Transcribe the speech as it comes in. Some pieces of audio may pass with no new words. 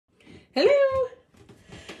Hello!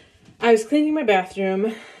 I was cleaning my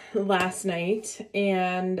bathroom last night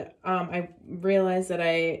and I realized that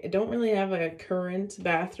I don't really have a current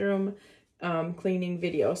bathroom cleaning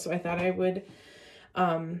video, so I thought I would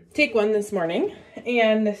take one this morning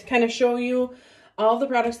and kind of show you all the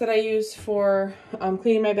products that I use for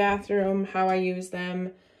cleaning my bathroom, how I use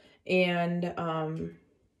them, and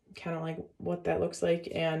kind of like what that looks like,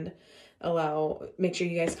 and make sure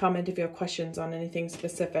you guys comment if you have questions on anything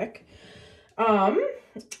specific.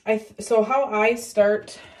 So how I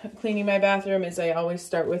start cleaning my bathroom is I always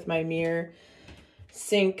start with my mirror,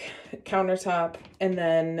 sink, countertop, and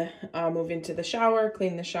then move into the shower,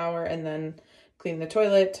 clean the shower, and then clean the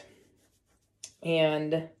toilet.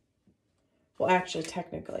 And, well, actually,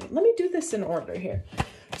 technically, let me do this in order here.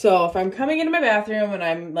 So if I'm coming into my bathroom and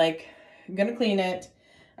I'm like gonna clean it,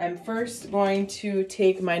 I'm first going to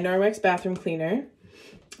take my Norwex bathroom cleaner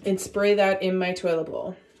and spray that in my toilet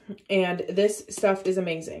bowl. And this stuff is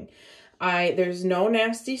amazing. There's no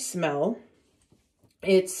nasty smell.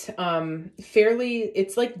 It's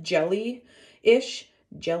it's like jelly-ish,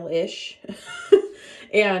 gel-ish.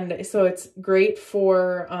 And so it's great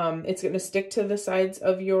for, it's going to stick to the sides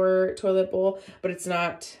of your toilet bowl, but it's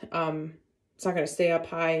not going to stay up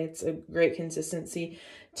high. It's a great consistency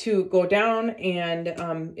to go down, and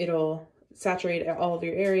it'll saturate all of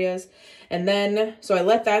your areas. And then, so I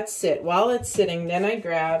let that sit. While it's sitting, then I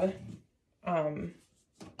grab I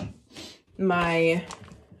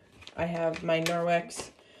have my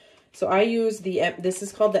Norwex. So I use this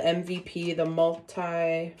is called the MVP, the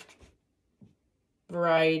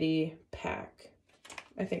multi-variety pack,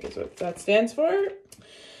 I think is what that stands for.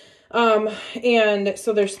 And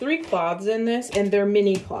so there's 3 cloths in this, and they're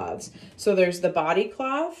mini cloths. So there's the body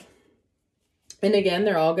cloth. And again,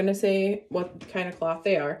 they're all going to say what kind of cloth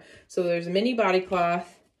they are. So there's a mini body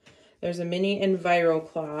cloth, there's a mini Enviro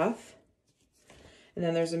cloth, and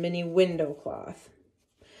then there's a mini window cloth.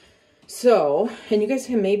 So, and you guys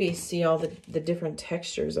can maybe see all the different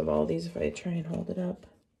textures of all these if I try and hold it up.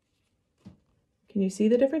 Can you see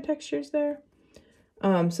the different textures there?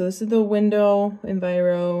 So this is the window,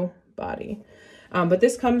 Enviro, body. But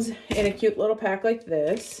this comes in a cute little pack like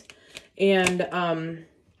this. And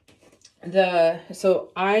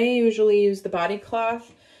so I usually use the body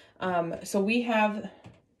cloth. So we have,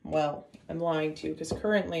 well, I'm lying to you because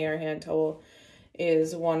currently our hand towel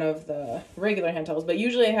is one of the regular hand towels, but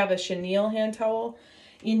usually I have a chenille hand towel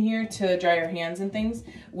in here to dry our hands and things,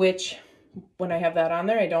 which when I have that on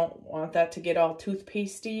there, I don't want that to get all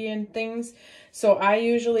toothpastey and things. So I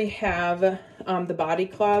usually have the body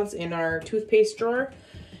cloths in our toothpaste drawer,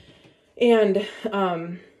 and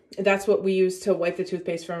that's what we use to wipe the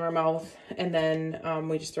toothpaste from our mouth, and then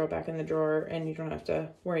we just throw it back in the drawer and you don't have to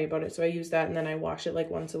worry about it. So I use that, and then I wash it like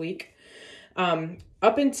once a week.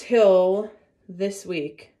 Up until this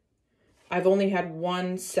week, I've only had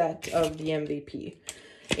one set of the MVP,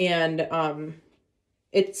 and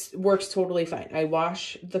it works totally fine. I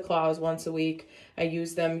wash the cloths once a week. I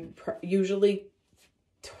use them usually,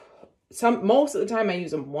 most of the time I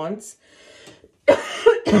use them once,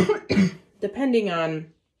 depending on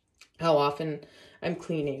how often I'm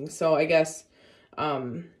cleaning. So I guess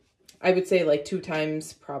I would say like 2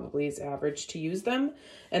 times probably is average to use them.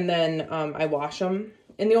 And then I wash them.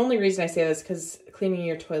 And the only reason I say this is because cleaning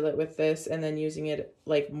your toilet with this and then using it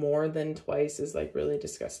like more than twice is like really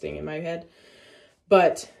disgusting in my head.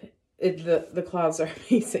 But the cloths are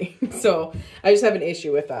amazing. So I just have an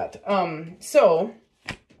issue with that. So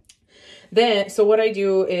what I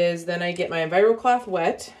do is then I get my Enviro cloth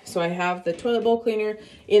wet. So I have the toilet bowl cleaner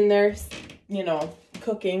in there, you know,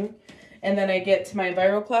 cooking. And then I get my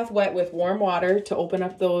Enviro cloth wet with warm water to open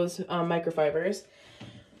up those microfibers.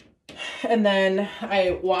 And then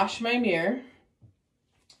I wash my mirror.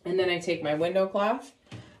 And then I take my window cloth,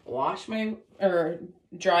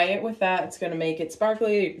 dry it with that. It's going to make it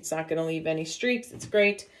sparkly. It's not going to leave any streaks. It's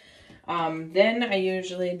great. Then I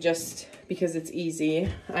usually just, because it's easy,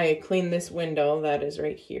 I clean this window that is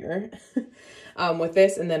right here with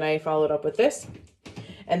this, and then I follow it up with this.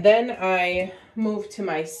 And then I move to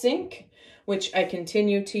my sink, which I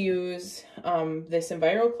continue to use this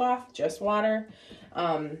Enviro cloth, just water.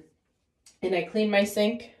 And I clean my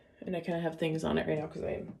sink, and I kind of have things on it right now because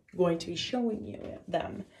I'm going to be showing you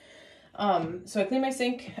them. So I clean my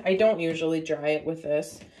sink. I don't usually dry it with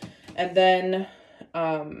this. And then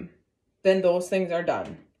those things are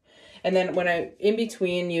done. And then when in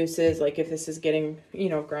between uses, like if this is getting, you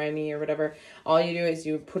know, grimy or whatever, all you do is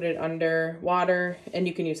you put it under water, and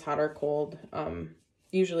you can use hot or cold.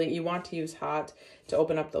 Usually you want to use hot to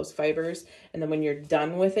open up those fibers. And then when you're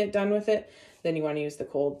done with it, then you want to use the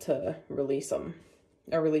cold to release them.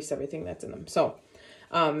 or release everything that's in them. So,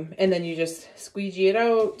 and then you just squeegee it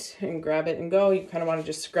out and grab it and go. You kind of want to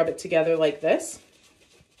just scrub it together like this.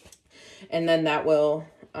 And then that will,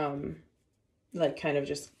 like kind of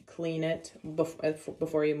just clean it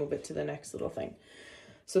before you move it to the next little thing.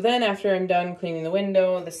 So then after I'm done cleaning the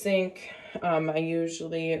window, the sink, I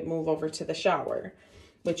usually move over to the shower,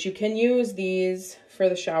 which you can use these for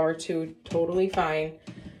the shower too, totally fine.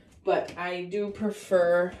 But I do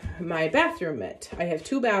prefer my bathroom mitt. I have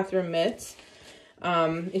 2 bathroom mitts.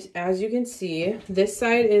 As you can see, this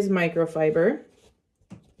side is microfiber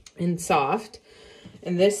and soft,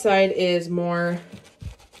 and this side is more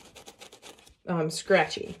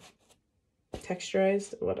scratchy,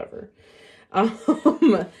 texturized, whatever.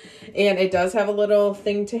 And it does have a little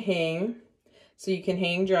thing to hang, so you can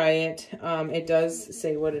hang dry it. It does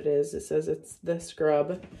say what it is. It says it's the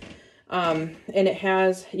scrub. And it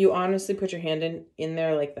has, you honestly put your hand in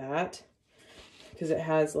there like that, because it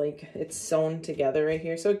has like, it's sewn together right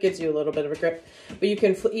here. So it gives you a little bit of a grip, but you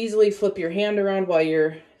can easily flip your hand around while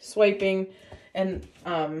you're swiping, and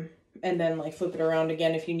then like flip it around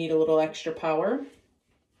again if you need a little extra power.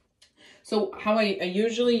 So how I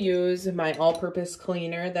usually use my all-purpose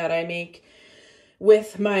cleaner that I make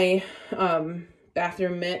with my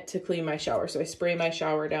bathroom mitt to clean my shower. So I spray my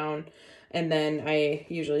shower down, and then I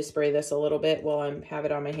usually spray this a little bit while I have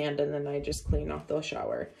it on my hand, and then I just clean off the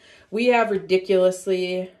shower. We have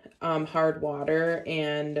ridiculously hard water,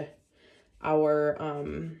 and our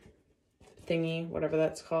thingy, whatever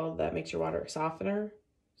that's called, that makes your water softener,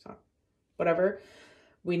 whatever,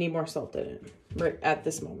 we need more salt in it right at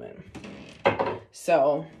this moment.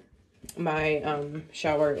 So my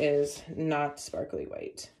shower is not sparkly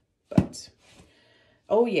white, but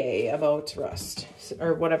oh yay about rust,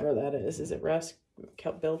 or whatever that is. Is it rust,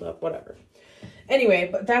 buildup, whatever? Anyway,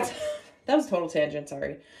 but that was a total tangent,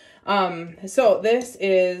 sorry. So this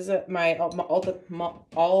is my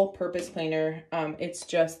all-purpose cleaner. It's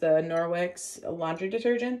just the Norwex laundry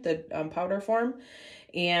detergent, the powder form,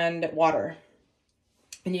 and water.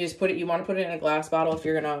 And you just put it, you want to put it in a glass bottle if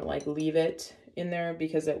you're gonna like leave it in there,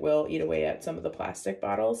 because it will eat away at some of the plastic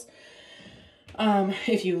bottles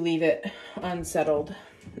if you leave it unsettled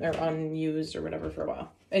or unused or whatever for a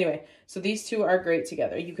while. Anyway, so these two are great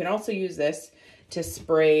together. You can also use this to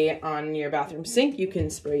spray on your bathroom sink. You can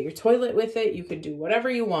spray your toilet with it. You could do whatever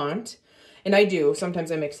you want. And I do.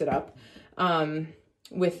 Sometimes I mix it up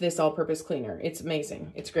with this all-purpose cleaner. It's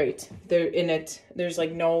amazing. It's great. There's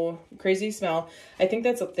like no crazy smell. I think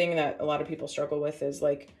that's a thing that a lot of people struggle with, is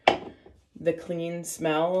like the clean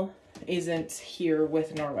smell isn't here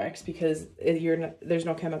with Norwex, because there's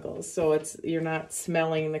no chemicals. So you're not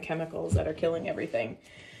smelling the chemicals that are killing everything.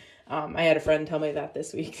 I had a friend tell me that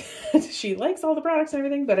this week. She likes all the products and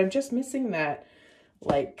everything, but I'm just missing that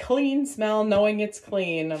like clean smell, knowing it's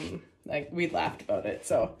clean. Like, we laughed about it.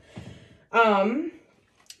 So,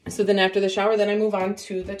 so then after the shower, then I move on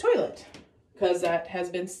to the toilet, because that has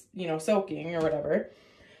been, soaking or whatever.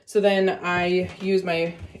 So then I use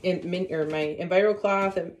my Enviro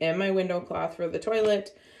cloth and my window cloth for the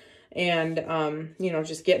toilet, and,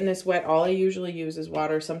 just getting this wet. All I usually use is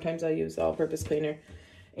water. Sometimes I use the all-purpose cleaner,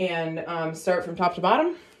 and start from top to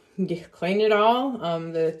bottom, clean it all,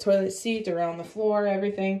 the toilet seat, around the floor,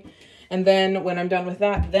 everything. And then when I'm done with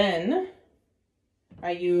that, then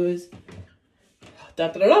I use,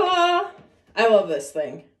 I love this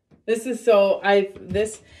thing. This is I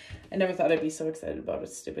never thought I'd be so excited about a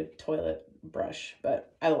stupid toilet brush,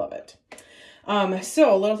 but I love it.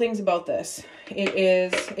 So little things about this.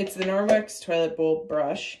 It's the Norwex toilet bowl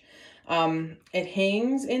brush. It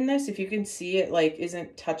hangs in this. If you can see, it like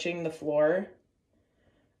isn't touching the floor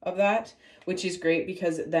of that, which is great,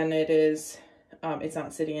 because then it's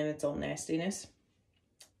not sitting in its own nastiness.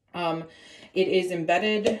 It is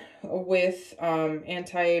embedded with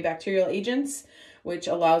antibacterial agents, which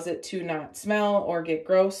allows it to not smell or get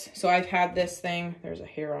gross. So I've had this thing, there's a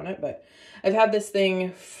hair on it, but I've had this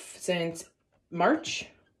thing since March,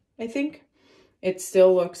 I think. It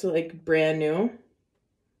still looks like brand new.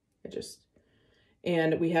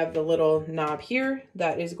 And we have the little knob here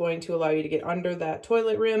that is going to allow you to get under that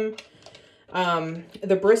toilet rim.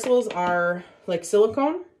 The bristles are like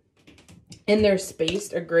silicone, and they're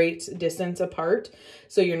spaced a great distance apart,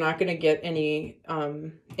 so you're not going to get any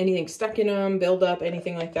anything stuck in them, build up,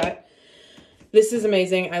 anything like that. This is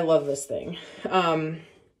amazing. I love this thing. And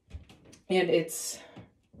it's,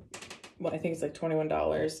 well, I think it's like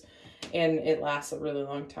 $21, and it lasts a really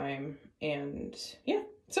long time. And yeah,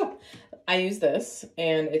 so I use this,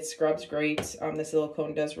 and it scrubs great. The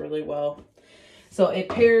silicone does really well. So it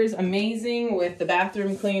pairs amazing with the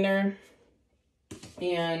bathroom cleaner,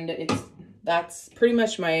 and it's that's pretty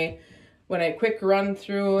much when I quick run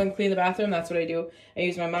through and clean the bathroom, that's what I do. I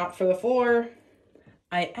use my mop for the floor.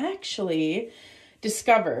 I actually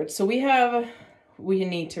discovered, so we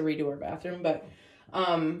need to redo our bathroom, but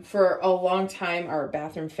for a long time our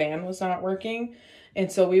bathroom fan was not working. And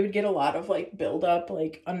so we would get a lot of like buildup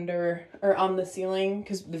like under or on the ceiling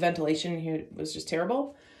because the ventilation here was just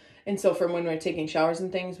terrible. And so from when we were taking showers and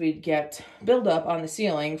things, we'd get buildup on the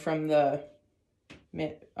ceiling from the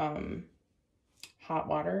hot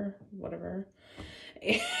water, whatever.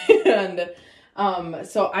 And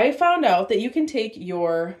so I found out that you can take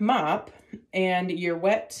your mop and your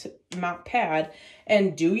wet mop pad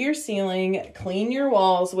and do your ceiling, clean your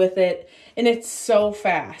walls with it, and it's so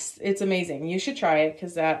fast. It's amazing. You should try it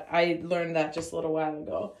because I learned that just a little while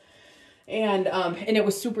ago. And it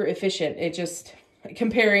was super efficient. It just,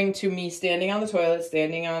 comparing to me standing on the toilet,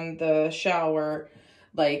 standing on the shower,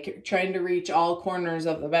 like trying to reach all corners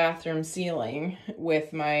of the bathroom ceiling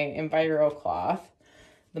with my Enviro cloth,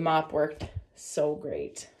 the mop worked so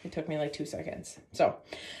great. It took me like 2 seconds. So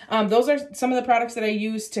those are some of the products that I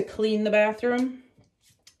use to clean the bathroom.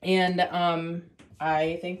 And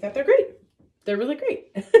I think that they're great. They're really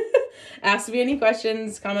great. Ask me any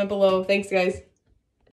questions, comment below. Thanks, guys.